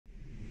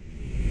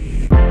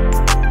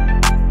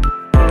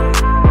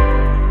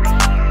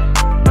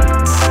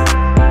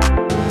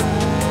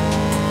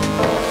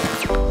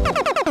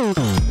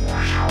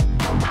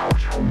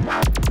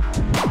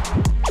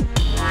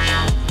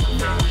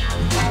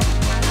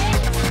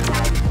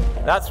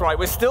That's right,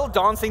 we're still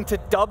dancing to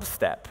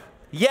dubstep.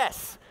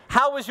 Yes.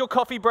 How was your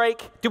coffee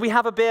break? Did we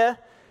have a beer?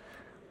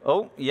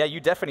 Oh, yeah, you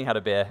definitely had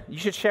a beer. You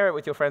should share it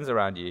with your friends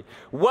around you.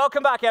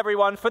 Welcome back,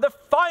 everyone, for the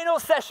final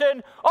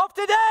session of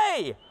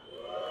today.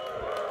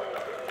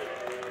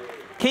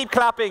 Keep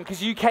clapping,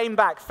 because you came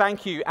back.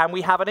 Thank you. And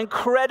we have an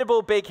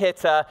incredible big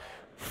hitter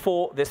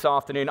for this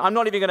afternoon. I'm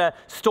not even going to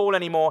stall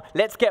anymore.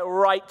 Let's get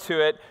right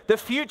to it. The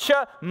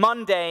Future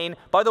Mundane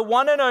by the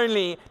one and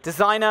only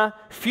designer,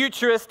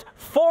 futurist,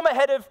 former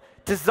head of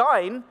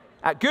design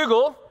at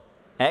Google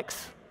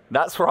X.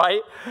 That's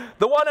right.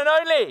 The one and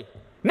only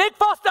Nick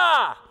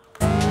Foster.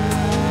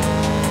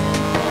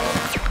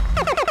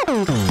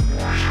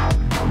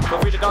 Feel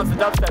free to dance the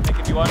dubstep, Nick,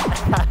 if you want.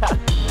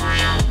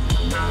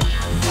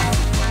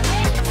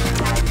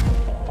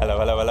 Hello,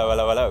 hello, hello,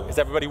 hello, hello. Is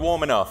everybody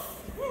warm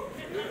enough?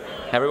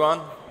 Everyone?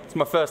 It's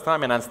my first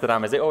time in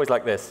Amsterdam. Is it always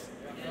like this?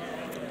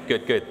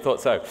 Good, good. Thought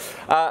so.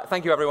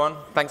 Thank you, everyone.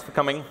 Thanks for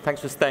coming.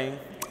 Thanks for staying.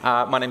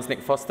 My name's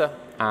Nick Foster,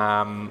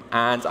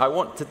 and I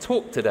want to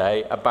talk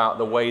today about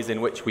the ways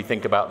in which we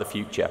think about the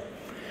future.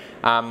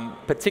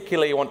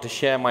 Particularly, I want to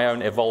share my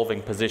own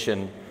evolving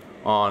position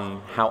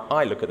on how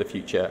I look at the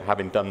future,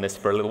 having done this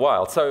for a little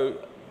while. So,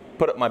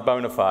 put up my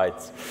bona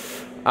fides.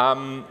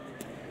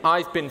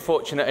 I've been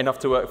fortunate enough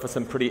to work for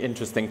some pretty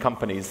interesting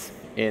companies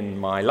in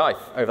my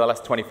life. Over the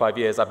last 25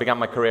 years, I began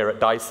my career at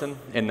Dyson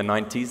in the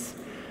 90s,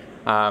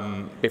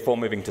 before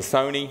moving to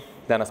Sony.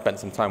 Then I spent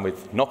some time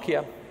with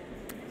Nokia.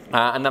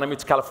 And then I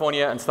moved to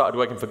California and started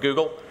working for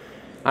Google.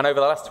 And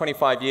over the last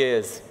 25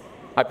 years,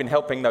 I've been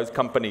helping those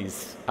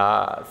companies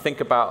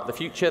think about the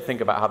future, think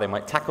about how they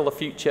might tackle the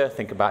future,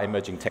 think about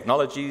emerging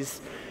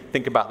technologies,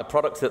 think about the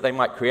products that they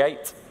might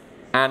create.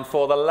 And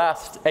for the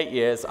last 8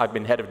 years, I've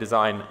been head of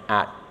design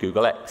at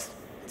Google X.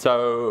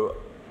 So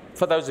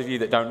for those of you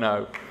that don't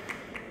know,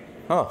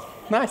 oh,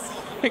 nice,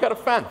 we got a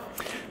fan.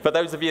 For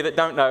those of you that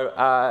don't know,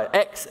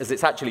 X, as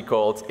it's actually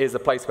called, is a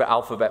place where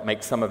Alphabet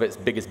makes some of its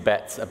biggest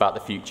bets about the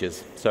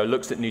futures. So it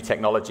looks at new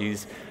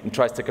technologies and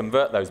tries to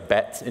convert those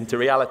bets into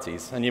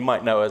realities. And you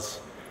might know us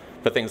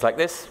for things like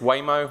this,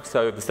 Waymo.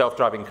 So the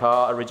self-driving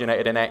car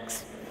originated in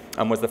X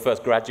and was the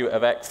first graduate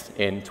of X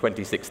in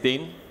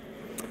 2016.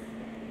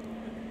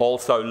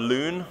 Also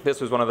Loon.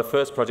 This was one of the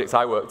first projects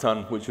I worked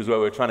on, which was where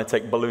we were trying to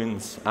take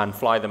balloons and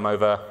fly them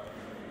over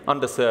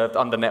underserved,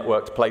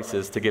 under-networked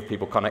places to give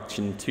people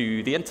connection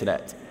to the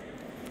internet.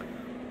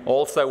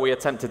 Also, we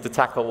attempted to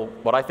tackle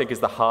what I think is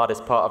the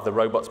hardest part of the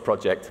robots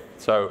project.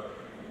 So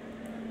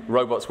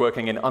robots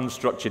working in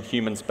unstructured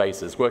human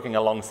spaces, working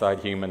alongside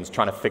humans,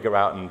 trying to figure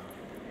out and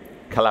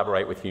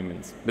collaborate with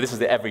humans. But this is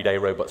the Everyday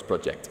Robots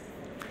project.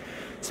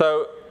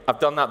 So I've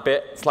done that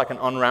bit. It's like an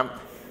on-ramp.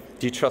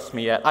 Do you trust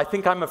me yet? I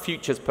think I'm a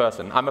futures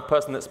person. I'm a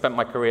person that spent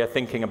my career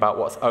thinking about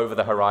what's over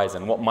the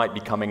horizon, what might be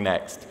coming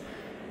next.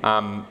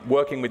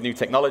 Working with new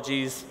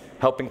technologies,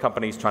 helping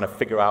companies trying to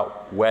figure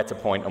out where to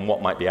point and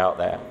what might be out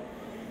there.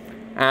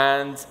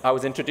 And I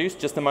was introduced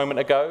just a moment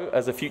ago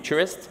as a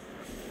futurist.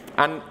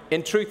 And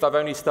in truth, I've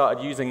only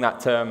started using that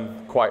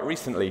term quite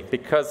recently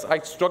because I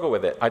struggle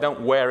with it. I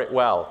don't wear it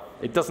well.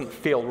 It doesn't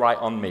feel right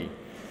on me.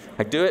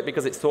 I do it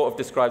because it sort of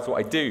describes what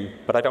I do,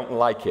 but I don't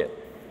like it.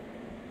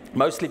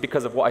 Mostly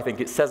because of what I think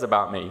it says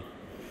about me.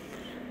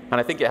 And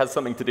I think it has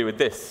something to do with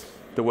this,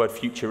 the word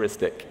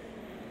futuristic.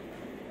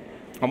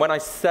 And when I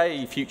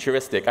say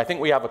futuristic, I think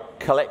we have a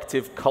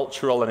collective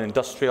cultural and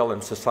industrial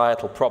and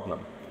societal problem.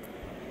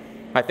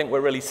 I think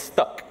we're really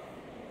stuck.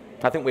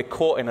 I think we're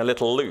caught in a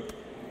little loop.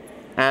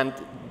 And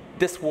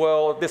this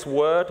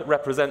word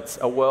represents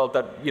a world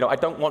that I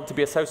don't want to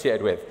be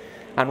associated with.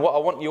 And what I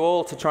want you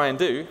all to try and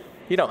do,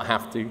 you don't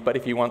have to, but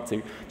if you want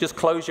to, just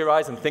close your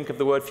eyes and think of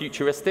the word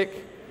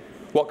futuristic.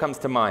 What comes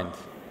to mind?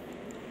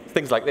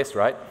 Things like this,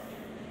 right?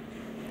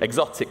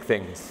 Exotic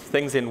things,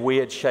 things in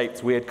weird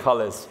shapes, weird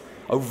colors,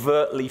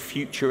 overtly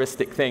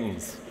futuristic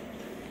things,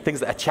 things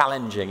that are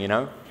challenging,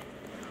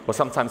 Or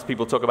sometimes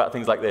people talk about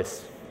things like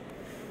this: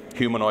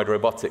 humanoid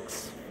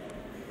robotics,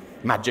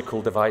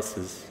 magical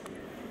devices,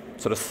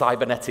 sort of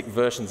cybernetic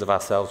versions of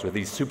ourselves with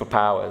these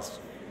superpowers.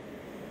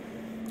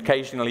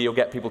 Occasionally you'll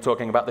get people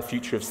talking about the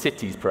future of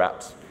cities,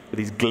 perhaps, with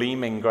these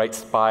gleaming great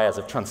spires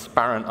of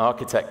transparent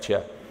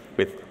architecture,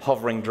 with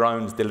hovering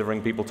drones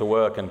delivering people to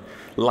work and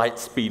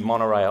light-speed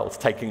monorails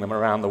taking them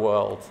around the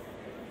world.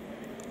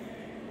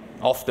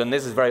 Often,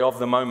 this is very of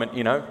the moment,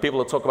 people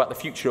will talk about the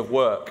future of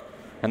work,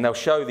 and they'll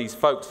show these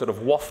folks sort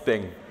of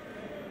wafting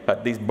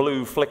at these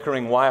blue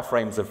flickering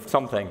wireframes of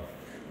something.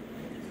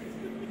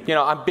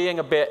 I'm being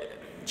a bit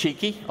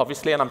cheeky,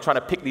 obviously, and I'm trying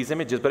to pick these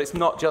images, but it's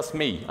not just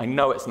me. I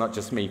know it's not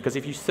just me, because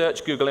if you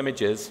search Google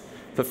Images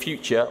for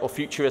future or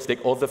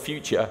futuristic or the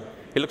future,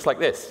 it looks like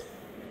this.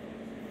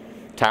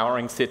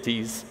 Towering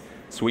cities,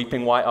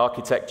 sweeping white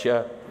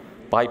architecture,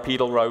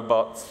 bipedal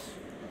robots,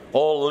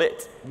 all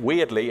lit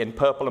weirdly in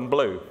purple and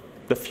blue.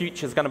 The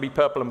future's going to be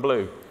purple and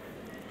blue.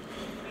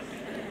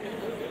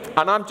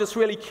 And I'm just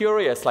really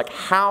curious,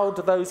 how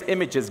do those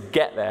images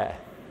get there?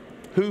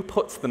 Who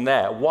puts them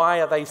there?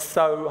 Why are they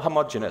so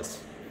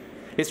homogeneous?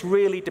 It's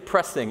really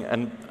depressing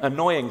and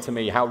annoying to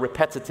me how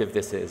repetitive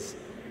this is.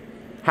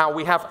 How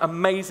we have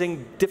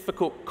amazing,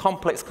 difficult,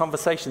 complex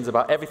conversations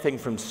about everything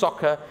from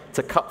soccer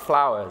to cut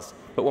flowers.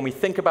 But when we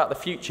think about the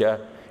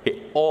future,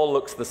 it all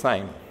looks the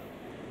same.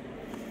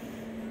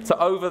 So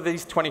over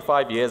these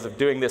 25 years of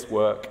doing this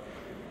work,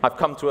 I've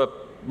come to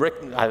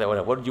I don't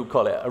know, what do you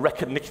call it? A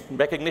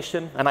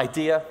recognition, an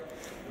idea.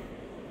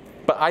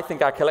 But I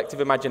think our collective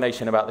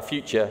imagination about the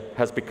future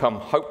has become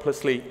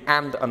hopelessly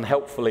and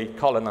unhelpfully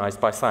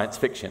colonized by science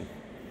fiction.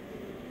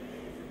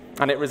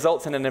 And it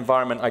results in an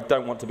environment I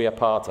don't want to be a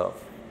part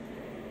of.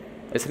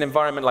 It's an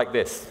environment like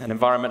this, an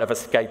environment of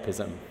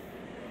escapism.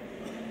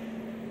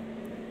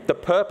 The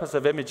purpose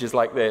of images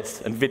like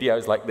this, and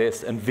videos like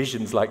this, and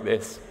visions like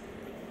this,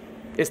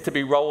 is to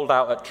be rolled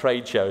out at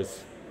trade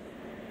shows,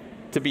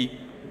 to be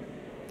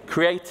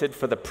created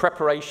for the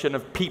preparation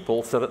of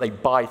people so that they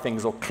buy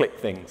things or click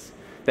things.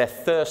 They're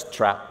thirst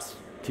traps,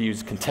 to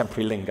use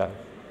contemporary lingo.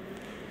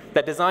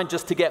 They're designed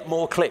just to get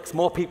more clicks,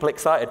 more people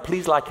excited.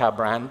 Please like our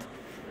brand.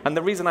 And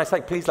the reason I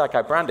say please like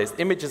our brand is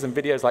images and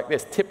videos like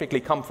this typically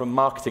come from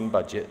marketing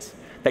budgets.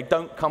 They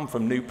don't come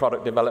from new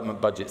product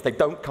development budgets. They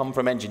don't come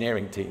from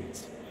engineering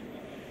teams.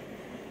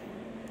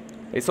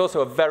 It's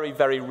also a very,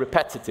 very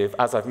repetitive,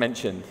 as I've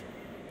mentioned,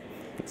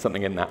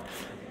 something in that,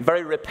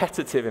 very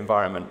repetitive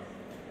environment.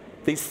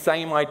 These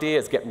same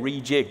ideas get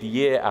rejigged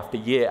year after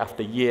year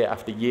after year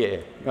after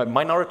year.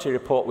 Minority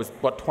Report was,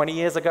 what, 20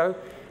 years ago?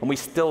 And we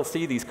still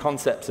see these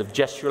concepts of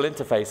gestural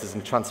interfaces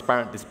and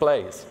transparent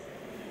displays.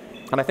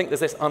 And I think there's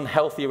this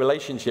unhealthy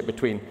relationship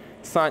between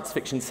science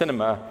fiction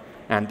cinema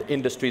and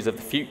industries of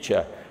the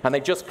future. And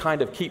they just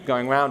kind of keep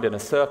going round in a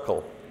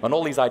circle. And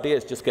all these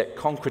ideas just get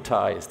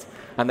concretized.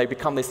 And they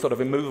become this sort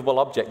of immovable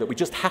object that we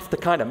just have to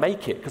kind of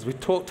make it because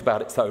we've talked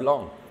about it so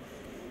long.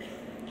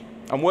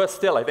 And worse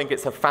still, I think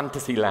it's a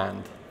fantasy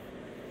land.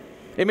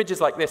 Images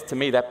like this, to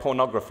me, they're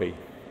pornography.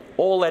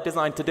 All they're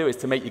designed to do is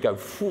to make you go,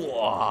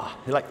 "Fwah."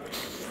 You're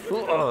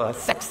like,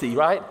 sexy,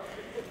 right?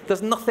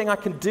 There's nothing I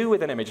can do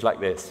with an image like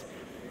this.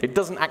 It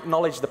doesn't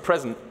acknowledge the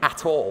present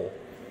at all.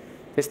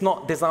 It's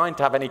not designed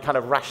to have any kind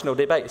of rational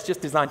debate. It's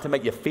just designed to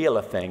make you feel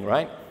a thing,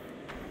 right?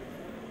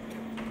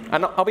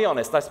 And I'll be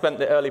honest, I spent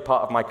the early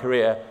part of my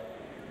career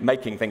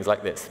making things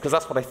like this, because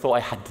that's what I thought I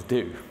had to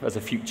do as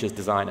a futures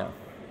designer.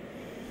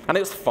 And it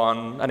was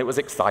fun, and it was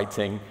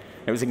exciting,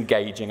 it was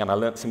engaging, and I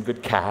learned some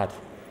good CAD.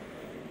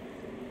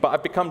 But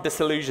I've become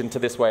disillusioned to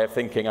this way of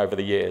thinking over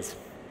the years,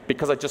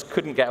 because I just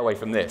couldn't get away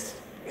from this.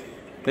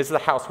 This is the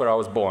house where I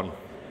was born.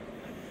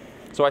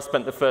 So I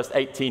spent the first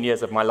 18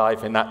 years of my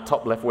life in that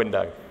top left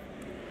window.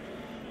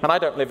 And I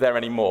don't live there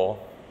anymore,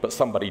 but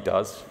somebody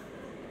does.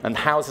 And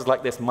houses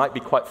like this might be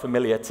quite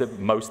familiar to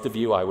most of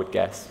you, I would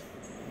guess.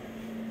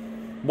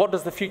 What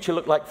does the future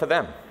look like for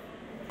them?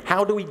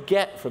 How do we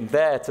get from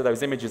there to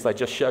those images I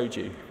just showed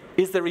you?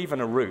 Is there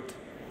even a route?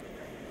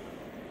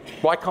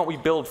 Why can't we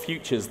build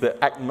futures that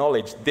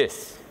acknowledge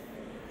this,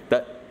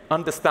 that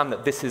understand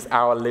that this is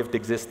our lived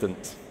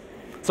existence?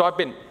 So I've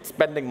been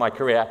spending my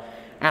career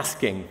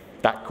asking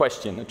that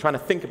question and trying to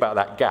think about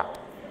that gap.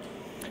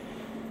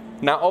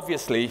 Now,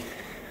 obviously,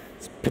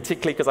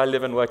 particularly because I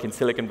live and work in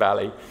Silicon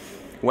Valley,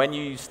 when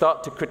you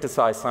start to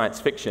criticize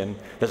science fiction,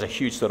 there's a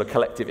huge sort of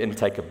collective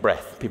intake of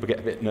breath. People get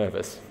a bit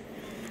nervous.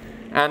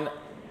 And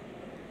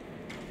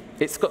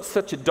it's got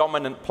such a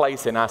dominant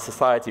place in our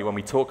society when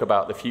we talk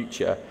about the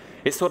future.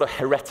 It's sort of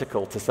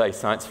heretical to say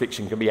science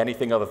fiction can be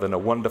anything other than a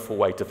wonderful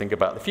way to think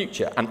about the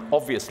future. And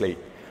obviously,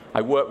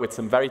 I work with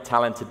some very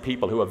talented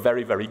people who are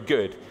very, very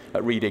good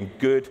at reading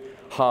good,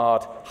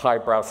 hard,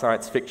 highbrow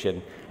science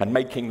fiction and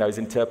making those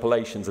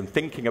interpolations and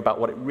thinking about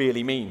what it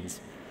really means.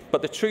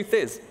 But the truth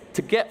is,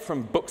 to get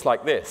from books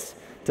like this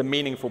to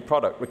meaningful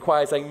product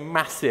requires a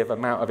massive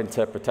amount of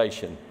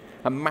interpretation,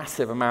 a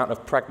massive amount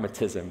of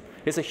pragmatism.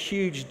 It's a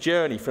huge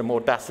journey from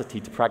audacity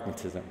to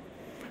pragmatism.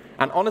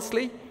 And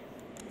honestly,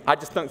 I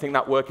just don't think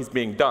that work is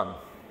being done.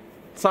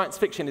 Science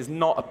fiction is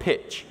not a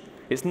pitch.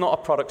 It's not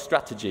a product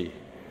strategy.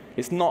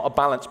 It's not a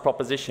balanced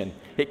proposition.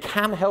 It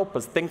can help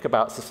us think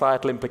about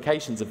societal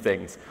implications of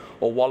things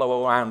or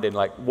wallow around in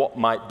like what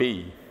might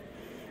be.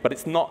 But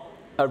it's not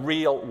a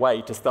real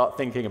way to start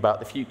thinking about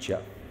the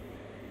future.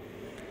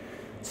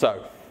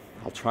 So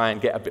I'll try and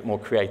get a bit more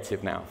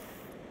creative now.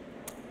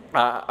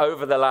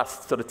 Over the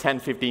last sort of 10,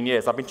 15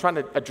 years, I've been trying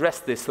to address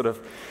this sort of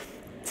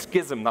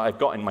schism that I've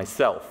got in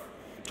myself.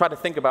 Try to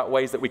think about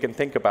ways that we can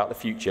think about the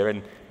future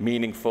in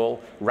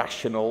meaningful,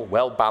 rational,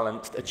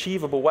 well-balanced,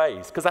 achievable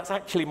ways, because that's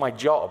actually my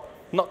job,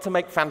 not to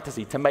make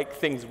fantasy, to make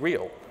things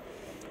real.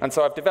 And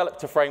so I've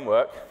developed a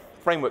framework.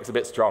 Framework's a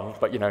bit strong,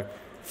 but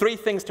 3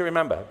 things to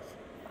remember.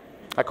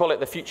 I call it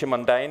the future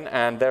mundane,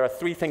 and there are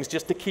 3 things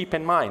just to keep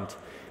in mind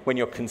when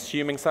you're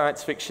consuming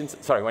science fiction,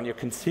 when you're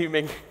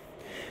consuming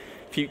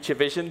future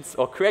visions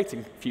or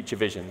creating future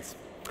visions.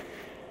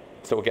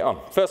 So we'll get on.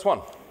 First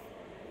one.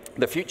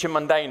 The future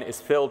mundane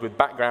is filled with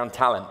background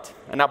talent.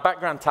 And now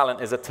background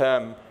talent is a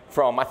term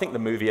from, I think, the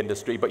movie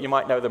industry, but you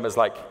might know them as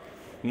like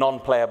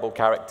non-playable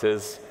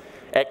characters,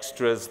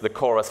 extras, the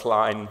chorus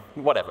line,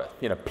 whatever.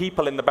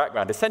 People in the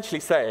background,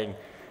 essentially saying,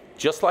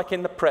 just like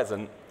in the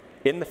present,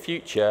 in the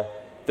future,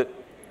 that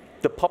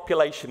the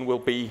population will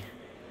be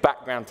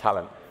background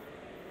talent,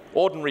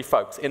 ordinary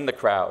folks in the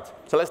crowd.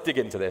 So let's dig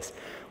into this.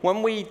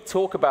 When we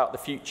talk about the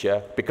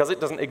future, because it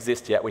doesn't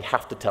exist yet, we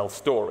have to tell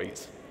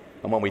stories.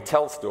 And when we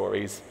tell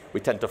stories, we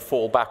tend to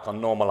fall back on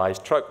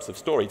normalized tropes of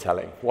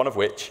storytelling, one of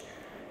which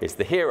is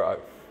the hero.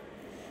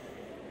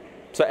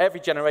 So every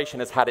generation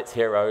has had its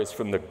heroes,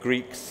 from the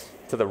Greeks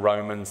to the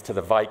Romans to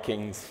the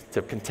Vikings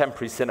to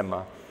contemporary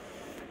cinema.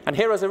 And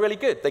heroes are really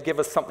good. They give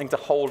us something to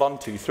hold on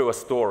to through a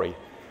story.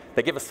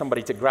 They give us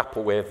somebody to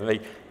grapple with, and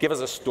they give us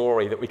a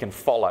story that we can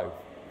follow.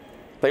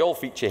 They all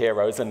feature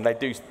heroes, and they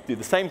do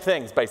the same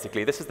things,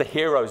 basically. This is the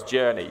hero's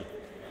journey,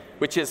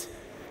 which is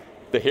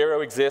the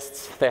hero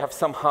exists, they have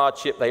some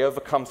hardship, they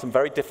overcome some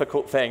very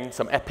difficult thing,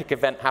 some epic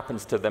event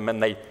happens to them,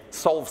 and they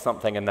solve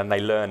something, and then they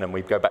learn, and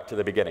we go back to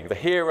the beginning. The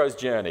hero's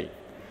journey.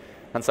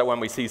 And so when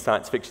we see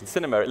science fiction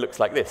cinema, it looks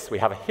like this. We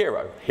have a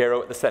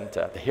hero at the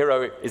center. The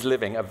hero is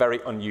living a very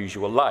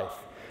unusual life.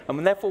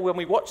 And therefore, when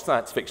we watch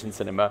science fiction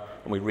cinema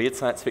and we read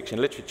science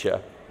fiction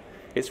literature,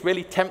 it's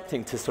really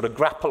tempting to sort of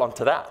grapple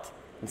onto that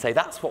and say,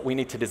 that's what we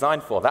need to design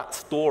for, that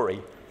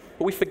story.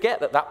 But we forget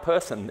that that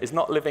person is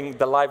not living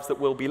the lives that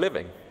we'll be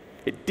living.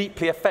 It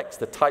deeply affects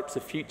the types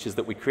of futures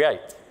that we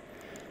create.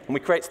 And we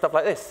create stuff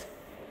like this.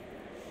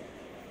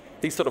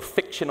 These sort of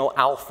fictional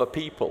alpha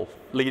people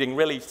leading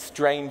really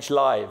strange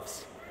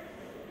lives,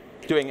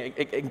 doing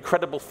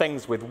incredible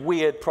things with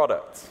weird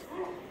products.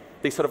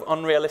 These sort of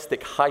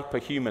unrealistic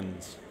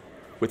hyper-humans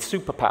with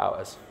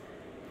superpowers.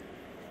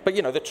 But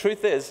the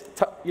truth is,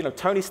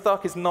 Tony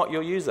Stark is not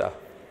your user.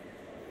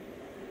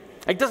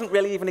 He doesn't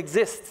really even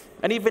exist.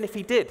 And even if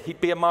he did, he'd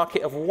be a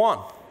market of one,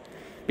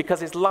 because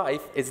his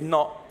life is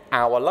not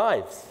our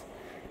lives.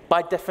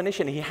 By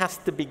definition, he has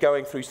to be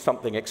going through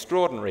something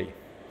extraordinary.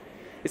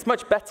 It's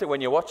much better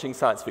when you're watching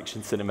science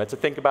fiction cinema to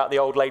think about the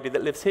old lady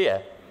that lives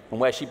here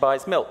and where she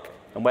buys milk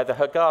and whether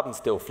her garden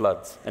still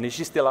floods and is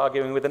she still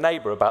arguing with a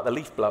neighbor about the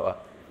leaf blower.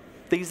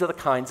 These are the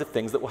kinds of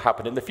things that will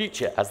happen in the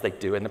future as they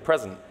do in the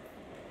present.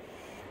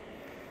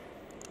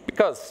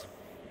 Because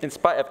in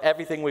spite of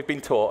everything we've been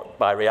taught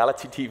by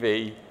reality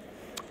TV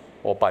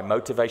or by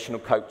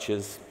motivational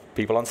coaches,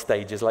 people on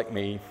stages like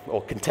me,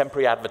 or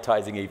contemporary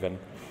advertising even,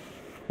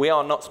 we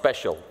are not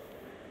special.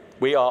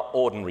 We are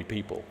ordinary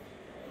people.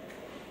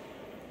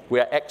 We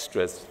are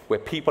extras. We're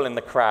people in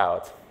the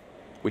crowd.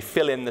 We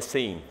fill in the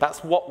scene.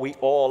 That's what we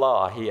all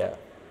are here.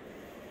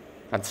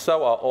 And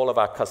so are all of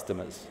our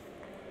customers.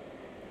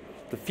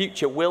 The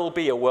future will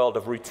be a world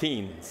of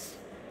routines,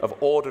 of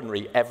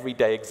ordinary,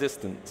 everyday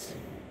existence,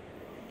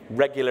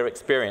 regular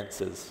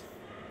experiences.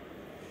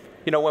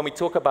 When we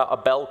talk about a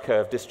bell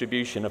curve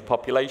distribution of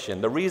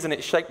population, the reason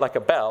it's shaped like a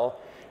bell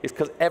is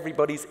because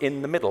everybody's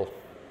in the middle.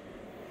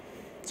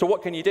 So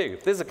what can you do?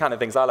 These are the kind of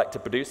things I like to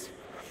produce.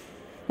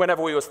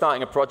 Whenever we were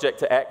starting a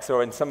project at X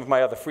or in some of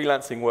my other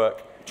freelancing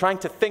work, trying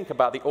to think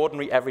about the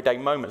ordinary everyday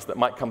moments that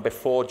might come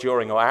before,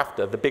 during, or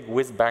after the big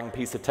whiz-bang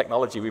piece of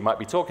technology we might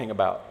be talking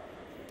about.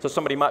 So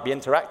somebody might be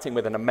interacting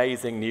with an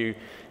amazing new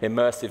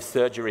immersive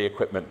surgery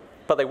equipment,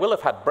 but they will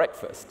have had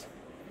breakfast.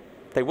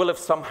 They will have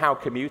somehow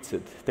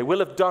commuted. They will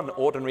have done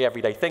ordinary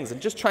everyday things, and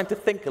just trying to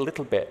think a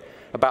little bit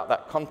about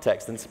that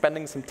context and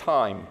spending some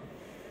time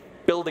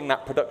building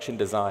that production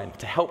design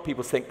to help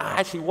people think,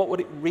 actually, what would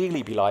it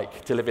really be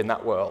like to live in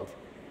that world?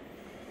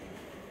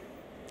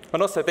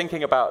 And also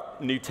thinking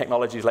about new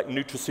technologies like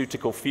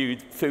nutraceutical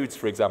foods,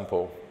 for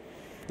example.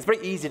 It's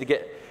very easy to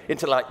get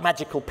into like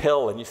magical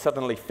pill and you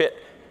suddenly fit.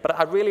 But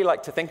I really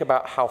like to think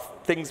about how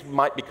things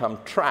might become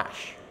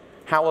trash,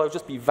 how they'll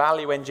just be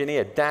value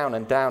engineered down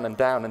and down and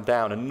down and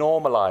down and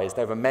normalized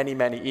over many,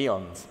 many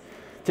eons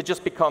to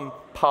just become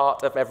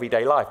part of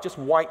everyday life, just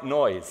white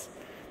noise.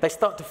 They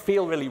start to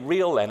feel really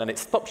real then, and it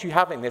stops you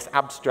having this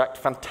abstract,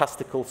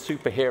 fantastical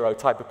superhero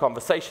type of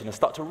conversation and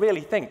start to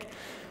really think,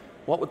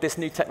 what would this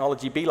new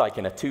technology be like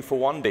in a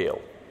 2-for-1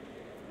 deal?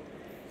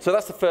 So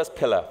that's the first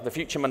pillar. The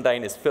future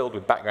mundane is filled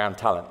with background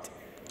talent.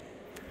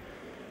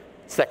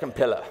 Second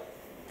pillar,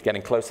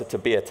 getting closer to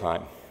beer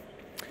time.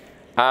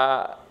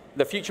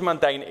 The future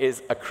mundane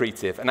is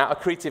accretive. And now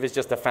accretive is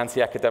just a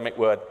fancy academic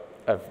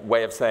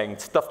way of saying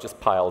stuff just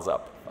piles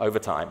up over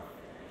time.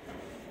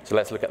 So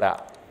let's look at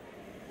that.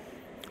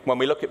 When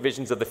we look at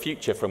visions of the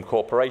future from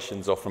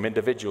corporations or from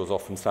individuals or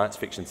from science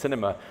fiction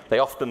cinema, they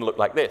often look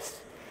like this.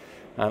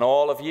 And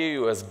all of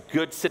you, as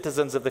good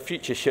citizens of the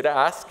future, should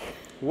ask,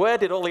 where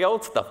did all the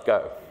old stuff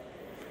go?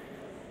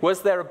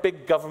 Was there a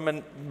big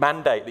government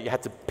mandate that you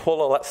had to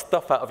pull all that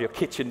stuff out of your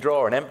kitchen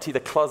drawer and empty the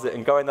closet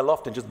and go in the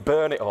loft and just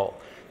burn it all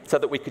so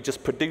that we could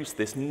just produce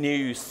this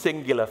new,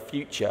 singular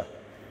future?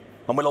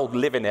 And we'll all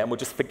live in it and we'll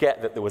just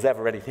forget that there was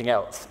ever anything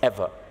else,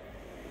 ever.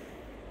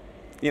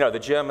 The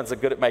Germans are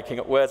good at making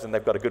up words, and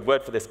they've got a good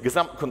word for this,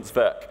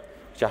 Gesamtkunstwerk,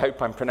 which I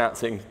hope I'm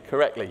pronouncing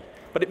correctly.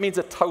 But it means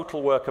a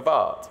total work of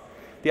art.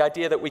 The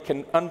idea that we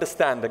can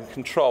understand and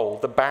control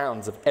the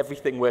bounds of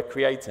everything we're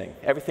creating,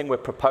 everything we're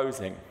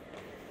proposing.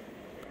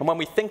 And when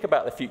we think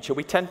about the future,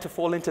 we tend to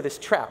fall into this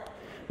trap.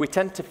 We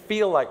tend to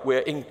feel like we're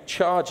in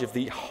charge of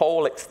the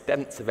whole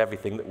extent of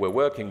everything that we're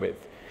working with.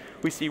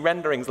 We see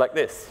renderings like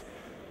this.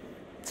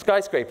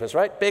 Skyscrapers,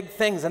 right? Big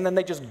things, and then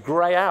they just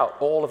gray out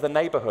all of the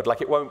neighborhood,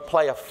 like it won't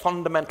play a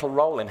fundamental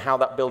role in how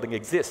that building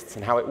exists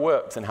and how it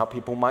works and how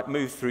people might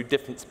move through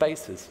different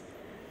spaces.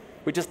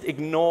 We just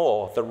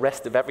ignore the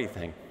rest of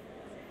everything.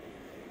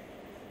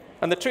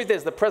 And the truth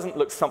is, the present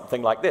looks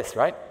something like this,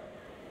 right?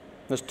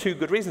 There's two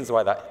good reasons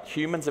why that.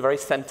 Humans are very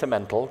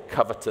sentimental,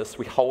 covetous,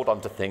 we hold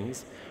on to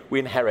things, we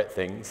inherit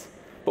things.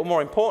 But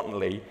more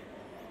importantly,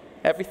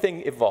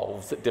 everything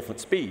evolves at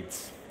different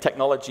speeds.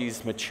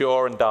 Technologies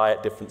mature and die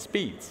at different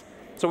speeds.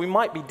 So we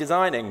might be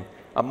designing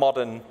a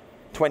modern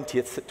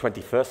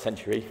 21st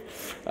century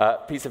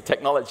piece of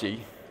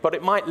technology, but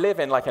it might live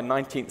in like a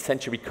 19th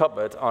century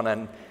cupboard on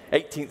an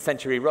 18th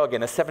century rug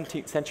in a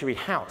 17th century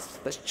house.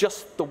 That's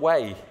just the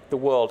way the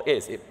world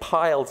is. It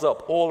piles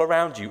up all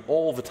around you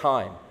all the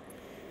time.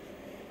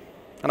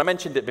 And I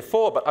mentioned it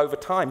before, but over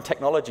time,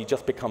 technology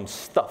just becomes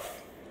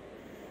stuff.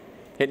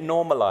 It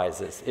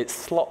normalizes, it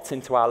slots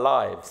into our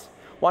lives.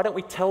 Why don't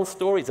we tell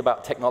stories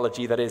about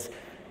technology that is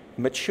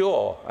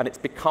mature and it's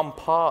become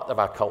part of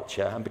our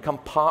culture and become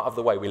part of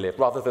the way we live,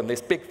 rather than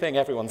this big thing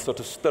everyone sort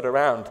of stood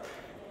around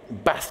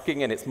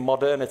basking in its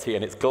modernity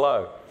and its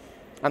glow?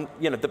 And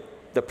you know,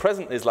 the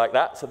present is like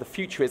that, so the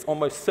future is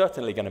almost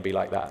certainly going to be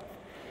like that.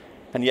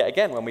 And yet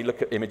again, when we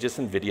look at images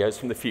and videos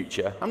from the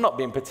future, I'm not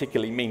being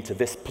particularly mean to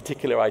this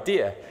particular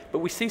idea, but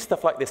we see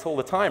stuff like this all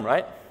the time,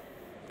 right?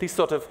 These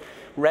sort of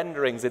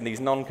renderings in these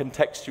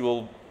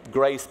non-contextual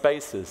gray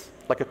spaces,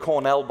 like a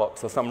Cornell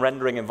box or some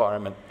rendering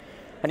environment.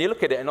 And you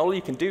look at it, and all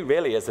you can do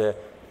really as a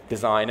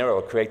designer or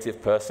a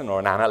creative person or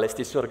an analyst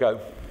is sort of go,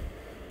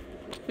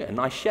 yeah,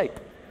 nice shape.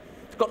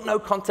 It's got no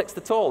context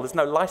at all. There's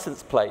no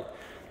license plate.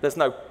 There's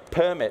no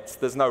permits.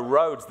 There's no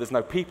roads. There's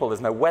no people.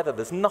 There's no weather.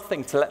 There's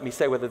nothing to let me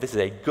say whether this is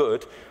a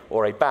good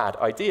or a bad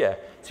idea.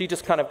 So you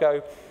just kind of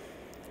go,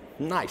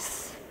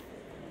 nice.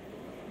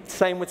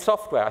 Same with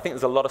software. I think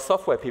there's a lot of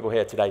software people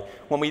here today.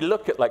 When we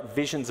look at like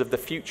visions of the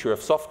future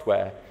of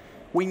software,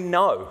 we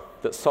know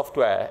that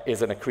software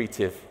is an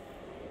accretive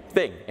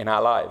thing in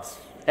our lives.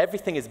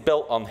 Everything is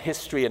built on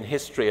history and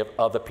history of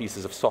other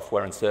pieces of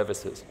software and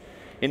services.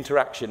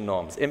 Interaction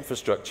norms,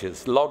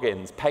 infrastructures,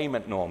 logins,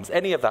 payment norms,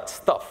 any of that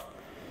stuff.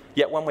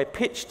 Yet when we're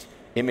pitched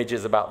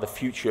images about the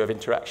future of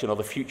interaction or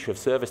the future of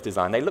service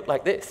design, they look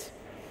like this.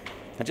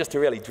 And just to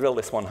really drill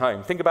this one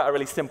home, think about a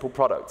really simple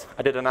product.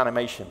 I did an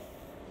animation.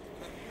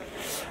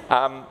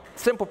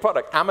 Simple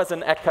product,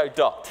 Amazon Echo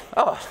Dot.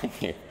 Oh,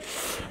 thank you.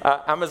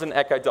 Amazon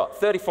Echo Dot,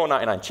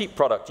 $34.99, cheap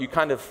product. You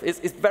kind of, it's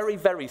very,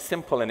 very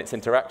simple in its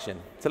interaction.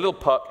 It's a little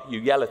puck, you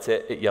yell at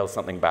it, it yells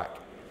something back.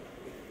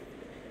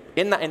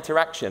 In that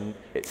interaction,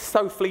 it's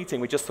so fleeting,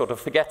 we just sort of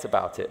forget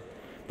about it.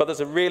 But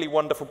there's a really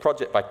wonderful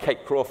project by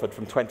Kate Crawford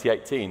from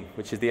 2018,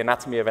 which is The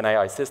Anatomy of an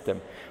AI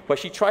System, where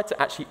she tried to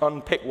actually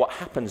unpick what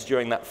happens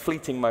during that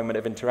fleeting moment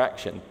of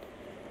interaction.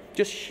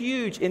 Just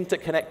huge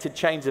interconnected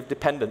chains of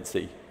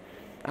dependency.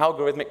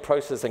 Algorithmic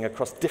processing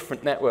across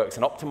different networks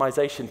and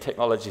optimization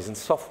technologies and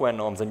software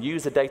norms and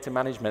user data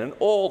management and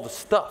all the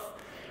stuff.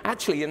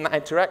 Actually, in that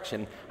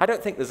interaction, I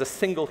don't think there's a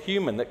single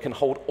human that can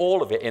hold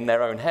all of it in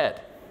their own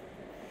head.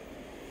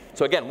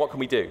 So again, what can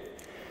we do?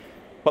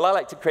 Well, I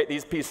like to create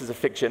these pieces of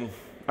fiction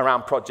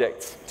around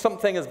projects.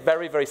 Something as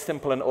very, very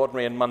simple and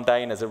ordinary and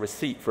mundane as a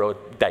receipt for a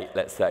date,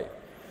 let's say.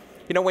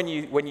 You know, when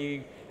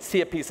you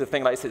see a piece of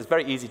thing like this, it's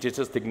very easy to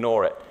just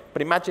ignore it.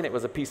 But imagine it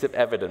was a piece of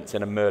evidence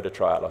in a murder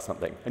trial or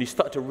something, and you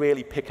start to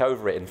really pick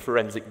over it in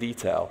forensic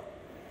detail.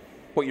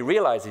 What you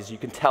realize is you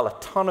can tell a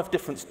ton of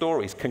different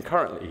stories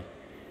concurrently.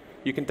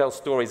 You can tell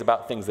stories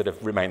about things that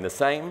have remained the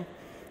same,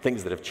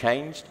 things that have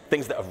changed,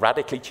 things that have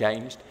radically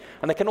changed,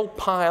 and they can all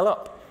pile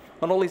up,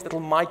 and all these little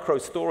micro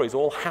stories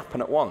all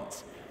happen at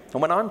once.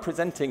 And when I'm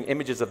presenting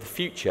images of the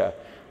future,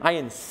 I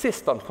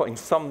insist on putting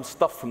some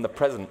stuff from the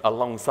present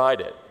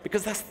alongside it,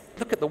 because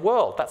look at the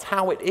world, that's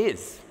how it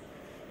is.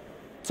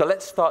 So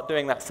let's start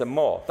doing that some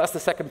more. That's the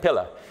second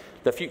pillar.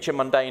 The future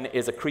mundane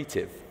is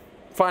accretive.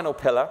 Final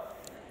pillar,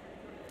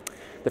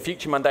 the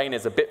future mundane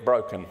is a bit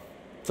broken.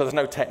 So there's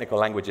no technical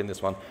language in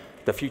this one.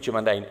 The future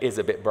mundane is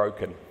a bit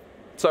broken.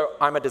 So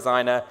I'm a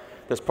designer.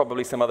 There's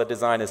probably some other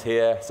designers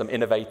here, some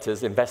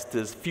innovators,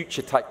 investors,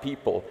 future-type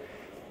people.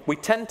 We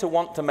tend to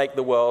want to make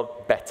the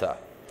world better,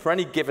 for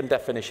any given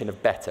definition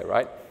of better,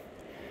 right?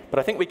 But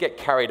I think we get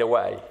carried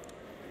away.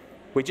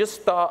 We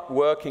just start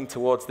working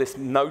towards this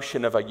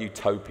notion of a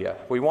utopia.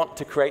 We want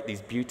to create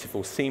these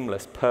beautiful,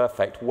 seamless,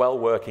 perfect,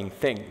 well-working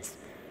things.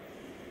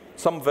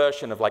 Some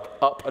version of like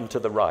up and to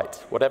the right.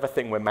 Whatever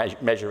thing we're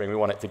measuring, we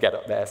want it to get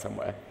up there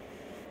somewhere.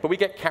 But we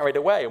get carried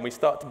away, and we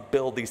start to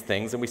build these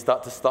things, and we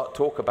start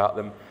talk about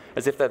them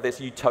as if they're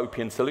this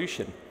utopian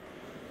solution.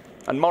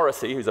 And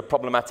Morrissey, who's a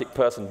problematic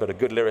person but a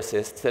good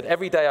lyricist, said,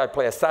 every day I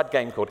play a sad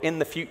game called In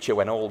the Future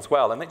When All's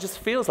Well. And it just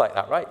feels like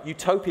that, right?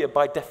 Utopia,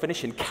 by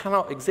definition,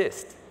 cannot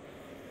exist.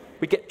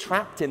 We get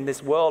trapped in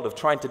this world of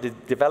trying to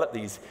develop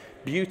these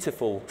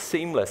beautiful,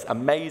 seamless,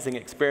 amazing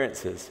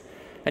experiences.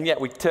 And yet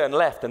we turn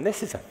left, and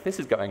this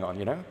is going on,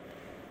 you know?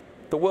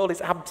 The world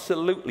is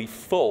absolutely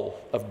full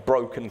of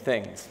broken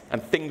things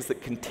and things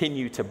that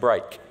continue to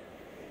break.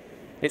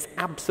 It's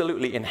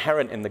absolutely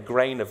inherent in the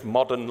grain of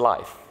modern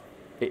life.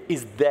 It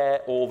is there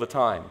all the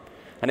time.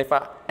 And if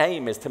our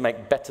aim is to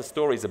make better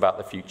stories about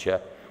the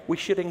future, we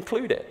should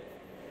include it.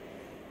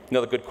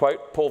 Another good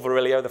quote, Paul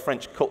Virilio, the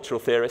French cultural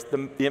theorist,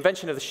 the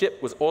invention of the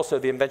ship was also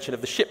the invention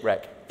of the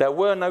shipwreck. There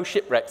were no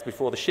shipwrecks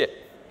before the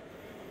ship.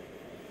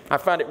 I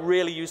found it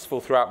really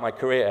useful throughout my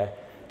career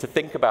to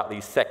think about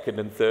these second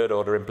and third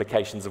order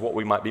implications of what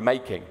we might be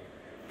making.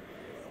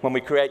 When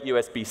we create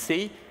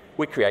USB-C,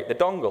 we create the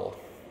dongle.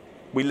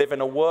 We live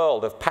in a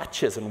world of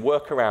patches and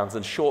workarounds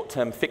and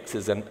short-term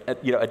fixes and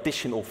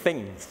additional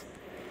things.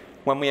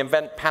 When we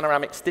invent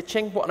panoramic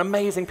stitching, what an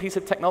amazing piece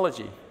of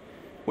technology.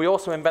 We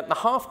also invent the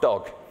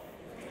half-dog,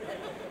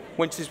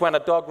 which is when a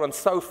dog runs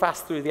so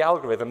fast through the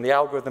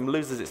algorithm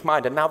loses its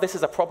mind. And now this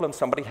is a problem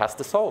somebody has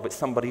to solve. It's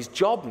somebody's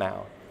job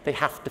now. They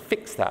have to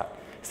fix that.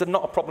 It's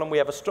not a problem we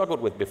ever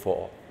struggled with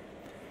before.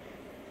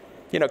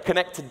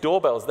 Connected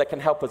doorbells, they can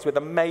help us with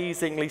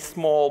amazingly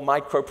small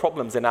micro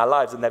problems in our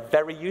lives, and they're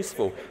very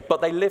useful.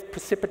 But they live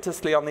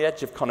precipitously on the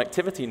edge of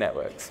connectivity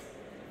networks.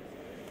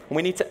 And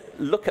we need to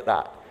look at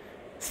that,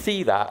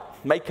 see that,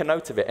 make a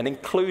note of it, and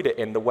include it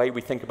in the way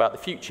we think about the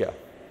future.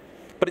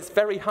 But it's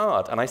very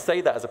hard, and I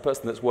say that as a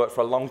person that's worked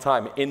for a long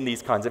time in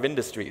these kinds of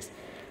industries.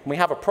 And we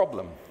have a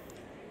problem.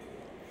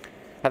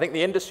 I think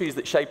the industries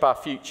that shape our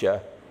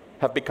future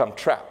have become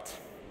trapped.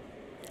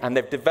 And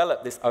they've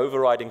developed this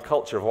overriding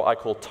culture of what I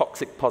call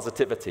toxic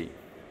positivity.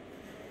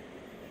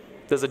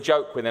 There's a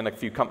joke within a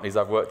few companies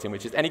I've worked in,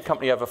 which is any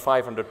company over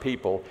 500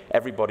 people,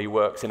 everybody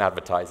works in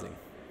advertising.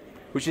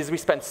 Which is we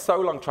spend so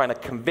long trying to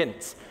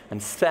convince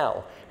and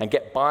sell and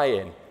get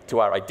buy-in to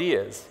our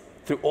ideas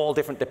through all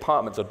different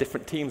departments or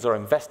different teams or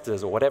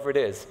investors or whatever it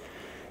is,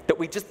 that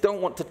we just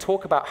don't want to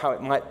talk about how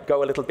it might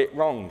go a little bit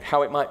wrong,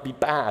 how it might be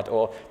bad,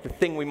 or the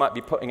thing we might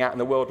be putting out in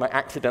the world might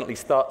accidentally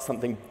start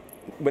something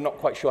we're not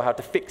quite sure how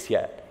to fix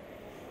yet.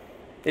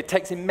 It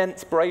takes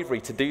immense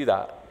bravery to do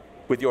that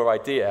with your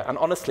idea, and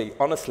honestly,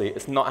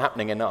 it's not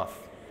happening enough.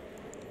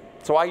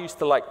 So I used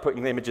to like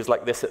putting images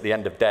like this at the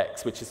end of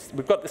decks, which is,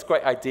 we've got this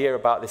great idea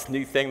about this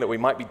new thing that we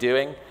might be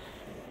doing,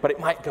 but it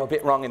might go a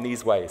bit wrong in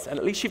these ways. And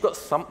at least you've got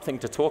something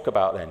to talk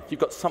about then. You've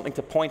got something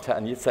to point at,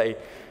 and you'd say,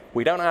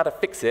 we don't know how to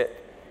fix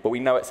it, but we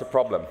know it's a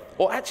problem.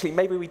 Or actually,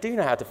 maybe we do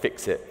know how to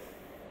fix it.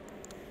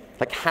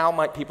 Like, how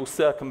might people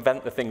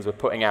circumvent the things we're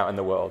putting out in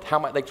the world? How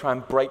might they try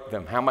and break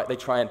them? How might they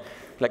try and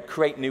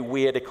create new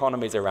weird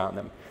economies around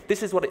them?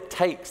 This is what it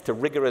takes to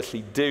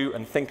rigorously do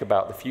and think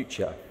about the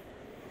future.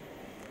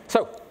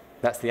 So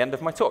that's the end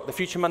of my talk. The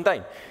future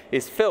mundane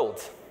is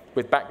filled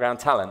with background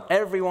talent.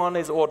 Everyone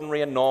is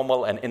ordinary and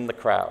normal and in the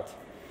crowd.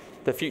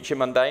 The future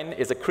mundane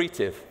is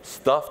accretive.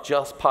 Stuff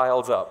just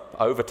piles up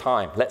over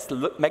time. Let's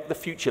make the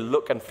future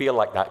look and feel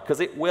like that, because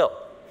it will.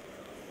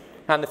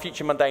 And the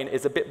future mundane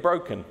is a bit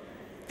broken.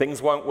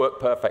 Things won't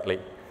work perfectly.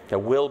 There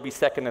will be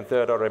second and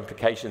third order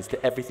implications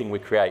to everything we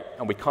create,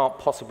 and we can't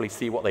possibly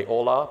see what they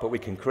all are, but we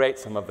can create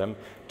some of them,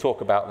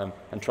 talk about them,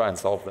 and try and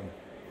solve them.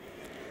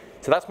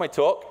 So that's my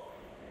talk.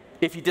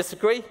 If you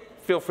disagree,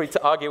 feel free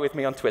to argue with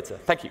me on Twitter.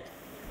 Thank you.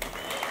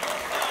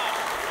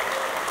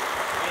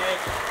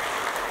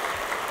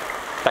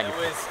 Thank you.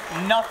 There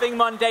was nothing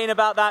mundane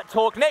about that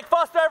talk. Nick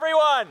Foster,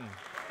 everyone.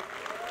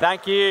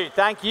 Thank you.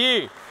 Thank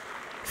you.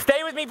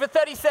 Stay with me for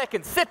 30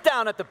 seconds. Sit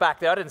down at the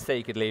back there. I didn't say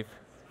you could leave.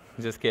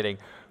 I'm just kidding.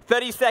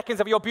 30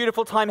 seconds of your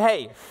beautiful time.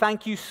 Hey,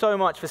 thank you so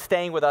much for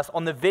staying with us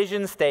on the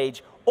Vision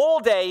stage all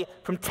day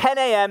from 10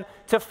 a.m.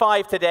 to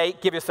 5 today.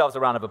 Give yourselves a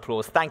round of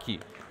applause. Thank you.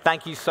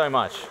 Thank you so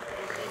much.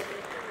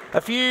 A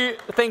few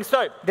things.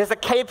 So there's a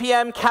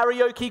KPM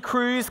karaoke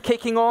cruise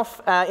kicking off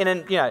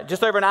in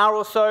just over an hour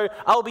or so.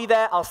 I'll be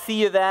there. I'll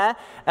see you there.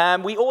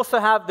 We also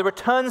have the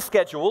return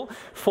schedule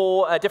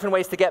for different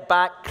ways to get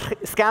back.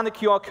 Scan the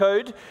QR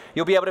code.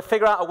 You'll be able to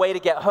figure out a way to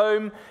get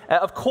home.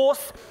 Of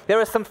course, there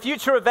are some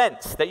future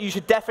events that you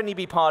should definitely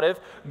be part of.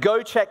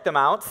 Go check them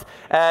out.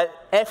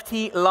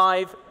 FT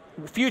Live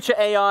Future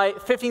AI,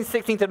 15th,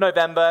 16th of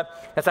November.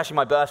 That's actually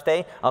my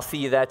birthday. I'll see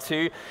you there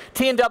too.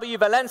 TNW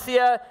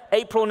Valencia,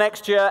 April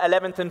next year,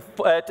 11th and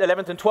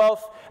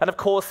 12th. And of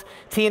course,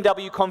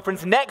 TNW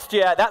conference next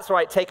year. That's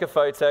right, take a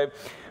photo.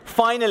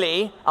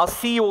 Finally, I'll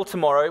see you all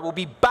tomorrow. We'll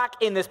be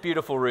back in this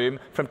beautiful room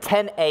from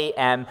 10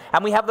 a.m.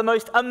 And we have the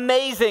most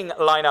amazing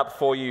lineup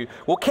for you.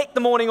 We'll kick the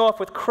morning off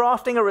with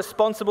crafting a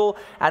responsible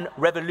and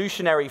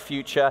revolutionary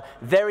future,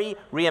 very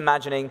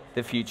reimagining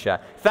the future.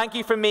 Thank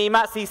you from me,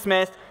 Matt C.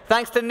 Smith.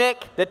 Thanks to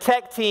Nick, the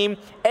tech team,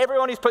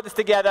 everyone who's put this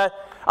together.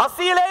 I'll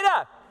see you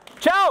later.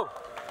 Ciao.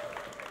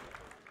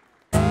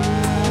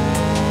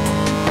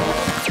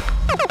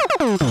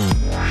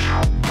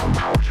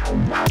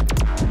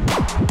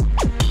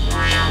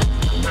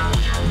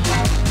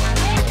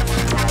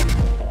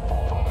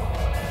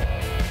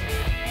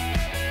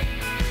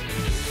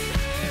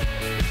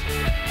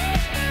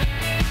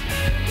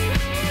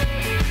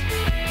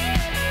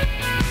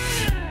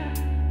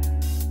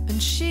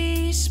 And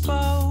she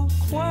spoke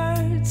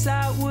words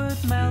that would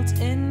melt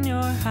in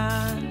your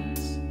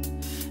hands.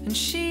 And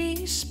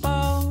she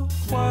spoke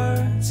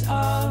words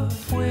of